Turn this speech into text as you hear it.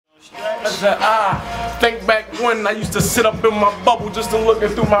I said, think back when I used to sit up in my bubble just to looking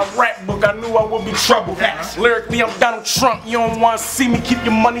through my rap book. I knew I would be trouble. Lyrically, I'm Donald Trump. You don't want to see me, keep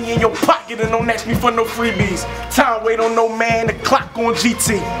your money in your pocket and don't ask me for no freebies. Time wait on no man, the clock on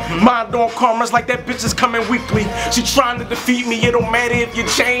GT. Mind on cameras like that bitch is coming weekly. She trying to defeat me, it don't matter if you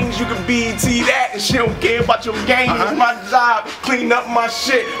change. You can BET that and she don't care about your game. It's my job, clean up my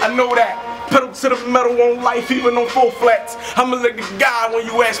shit, I know that. Pedal to the metal on life, even on full flats. I'ma look the guy when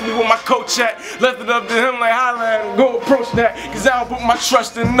you ask me where my coach at. Left it up to him like holla and go approach that. Cause I don't put my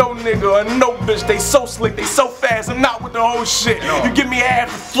trust in no nigga or no bitch. They so slick, they so fast, I'm not with the whole shit. You give me half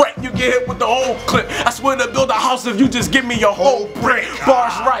a threat, you get hit with the whole clip. I swear to build a house if you just give me your whole brick.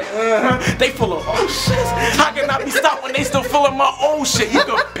 Bars right, they full of oh shit. How can I be stopped when they still feeling my old shit? You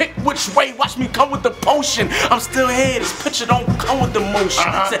can pick which way, watch me come with the potion. I'm still here, this picture don't come with the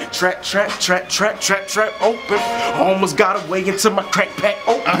motion. Said trap, open. Almost got away into my crack pack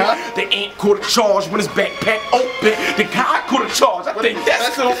open. They ain't caught a charge when his backpack open. The guy caught a charge, I think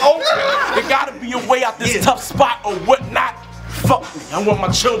that's still open. There gotta be a way out this tough spot or whatnot. Fuck me, I want my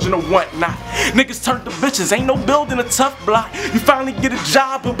children or whatnot. Niggas turn to bitches, ain't no building a tough block. You finally get a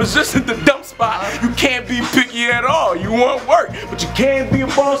job, but position the dump spot. You can't be picky at all, you want work, but you can't be a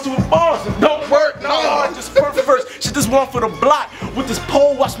boss to a boss and don't work. No, I just work first. Shit, this one for the block. With this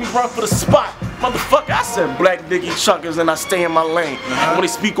pole, watch me run for the spot. Motherfucker, I said black diggy chuckers and I stay in my lane. And when they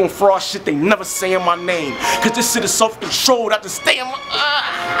speak on fraud shit, they never say in my name. Cause this shit is self-controlled, I just stay in my